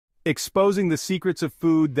Exposing the secrets of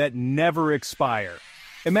food that never expire.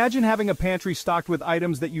 Imagine having a pantry stocked with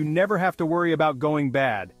items that you never have to worry about going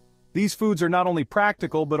bad. These foods are not only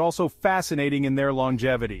practical but also fascinating in their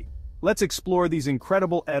longevity. Let's explore these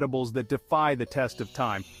incredible edibles that defy the test of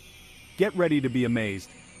time. Get ready to be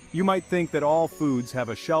amazed. You might think that all foods have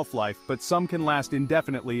a shelf life, but some can last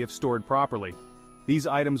indefinitely if stored properly. These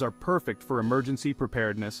items are perfect for emergency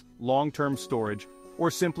preparedness, long-term storage, or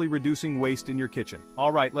simply reducing waste in your kitchen.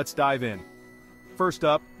 Alright, let's dive in. First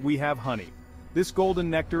up, we have honey. This golden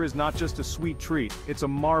nectar is not just a sweet treat, it's a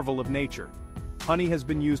marvel of nature. Honey has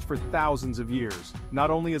been used for thousands of years, not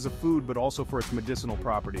only as a food but also for its medicinal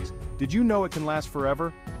properties. Did you know it can last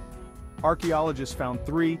forever? Archaeologists found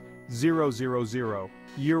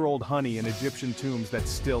 3,000-year-old honey in Egyptian tombs that's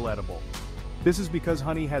still edible. This is because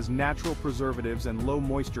honey has natural preservatives and low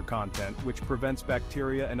moisture content, which prevents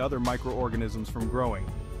bacteria and other microorganisms from growing.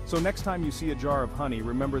 So next time you see a jar of honey,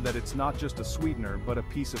 remember that it's not just a sweetener but a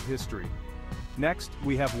piece of history. Next,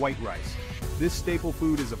 we have white rice. This staple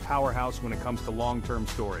food is a powerhouse when it comes to long-term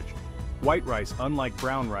storage. White rice, unlike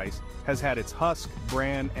brown rice, has had its husk,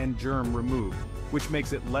 bran, and germ removed, which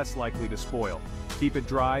makes it less likely to spoil. Keep it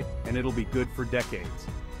dry, and it'll be good for decades.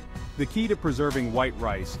 The key to preserving white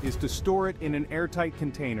rice is to store it in an airtight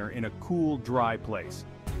container in a cool, dry place.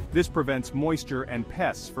 This prevents moisture and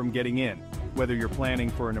pests from getting in, whether you're planning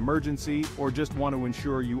for an emergency or just want to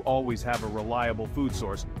ensure you always have a reliable food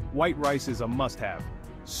source. White rice is a must-have.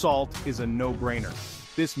 Salt is a no-brainer.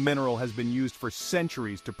 This mineral has been used for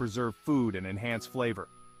centuries to preserve food and enhance flavor.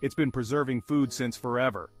 It's been preserving food since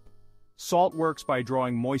forever. Salt works by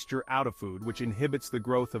drawing moisture out of food, which inhibits the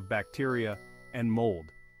growth of bacteria and mold.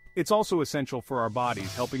 It's also essential for our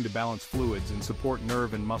bodies, helping to balance fluids and support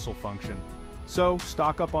nerve and muscle function. So,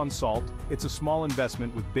 stock up on salt. It's a small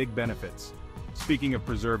investment with big benefits. Speaking of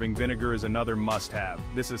preserving, vinegar is another must-have.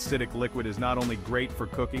 This acidic liquid is not only great for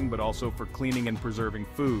cooking but also for cleaning and preserving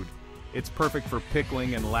food. It's perfect for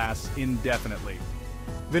pickling and lasts indefinitely.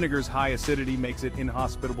 Vinegar's high acidity makes it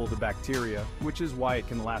inhospitable to bacteria, which is why it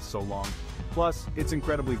can last so long. Plus, it's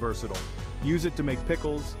incredibly versatile. Use it to make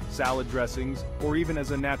pickles, salad dressings, or even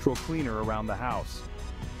as a natural cleaner around the house.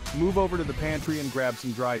 Move over to the pantry and grab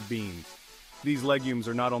some dried beans. These legumes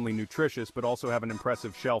are not only nutritious but also have an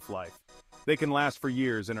impressive shelf life. They can last for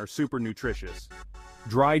years and are super nutritious.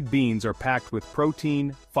 Dried beans are packed with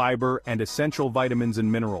protein, fiber, and essential vitamins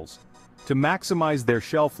and minerals. To maximize their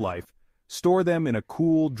shelf life, store them in a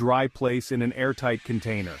cool, dry place in an airtight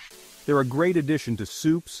container. They're a great addition to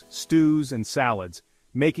soups, stews, and salads,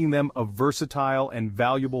 making them a versatile and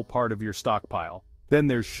valuable part of your stockpile. Then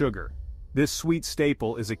there's sugar. This sweet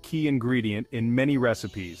staple is a key ingredient in many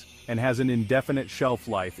recipes and has an indefinite shelf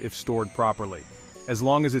life if stored properly. As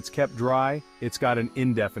long as it's kept dry, it's got an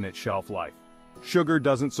indefinite shelf life. Sugar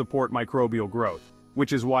doesn't support microbial growth,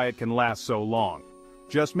 which is why it can last so long.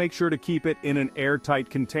 Just make sure to keep it in an airtight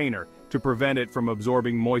container to prevent it from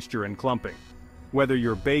absorbing moisture and clumping. Whether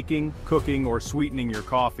you're baking, cooking, or sweetening your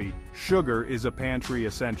coffee, sugar is a pantry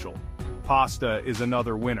essential. Pasta is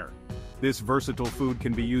another winner. This versatile food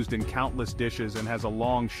can be used in countless dishes and has a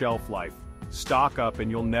long shelf life. Stock up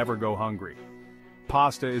and you'll never go hungry.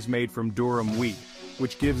 Pasta is made from durum wheat,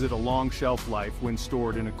 which gives it a long shelf life when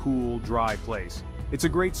stored in a cool, dry place. It's a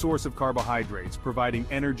great source of carbohydrates, providing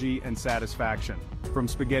energy and satisfaction. From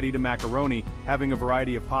spaghetti to macaroni, having a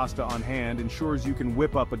variety of pasta on hand ensures you can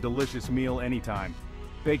whip up a delicious meal anytime.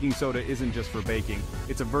 Baking soda isn't just for baking,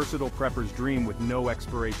 it's a versatile prepper's dream with no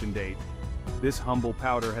expiration date. This humble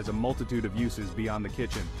powder has a multitude of uses beyond the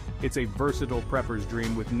kitchen. It's a versatile prepper's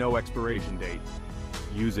dream with no expiration date.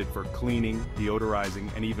 Use it for cleaning, deodorizing,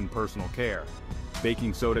 and even personal care.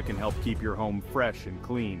 Baking soda can help keep your home fresh and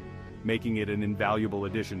clean, making it an invaluable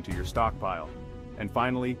addition to your stockpile. And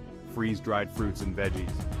finally, freeze-dried fruits and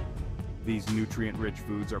veggies. These nutrient-rich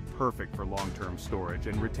foods are perfect for long-term storage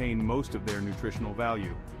and retain most of their nutritional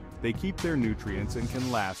value. They keep their nutrients and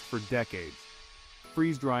can last for decades.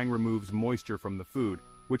 Freeze-drying removes moisture from the food,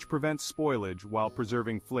 which prevents spoilage while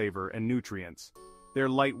preserving flavor and nutrients. They're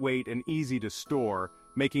lightweight and easy to store,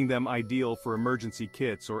 making them ideal for emergency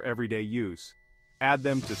kits or everyday use. Add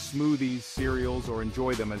them to smoothies, cereals, or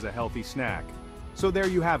enjoy them as a healthy snack. So there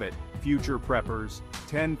you have it, future preppers,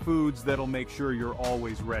 10 foods that'll make sure you're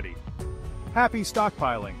always ready. Happy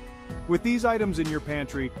stockpiling! With these items in your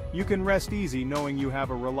pantry, you can rest easy knowing you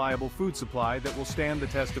have a reliable food supply that will stand the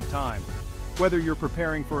test of time. Whether you're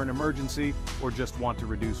preparing for an emergency or just want to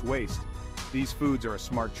reduce waste, these foods are a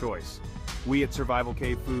smart choice. We at Survival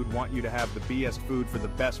Cave Food want you to have the best food for the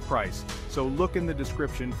best price, so look in the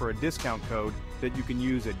description for a discount code that you can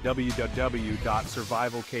use at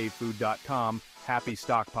www.survivalcavefood.com Happy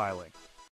stockpiling!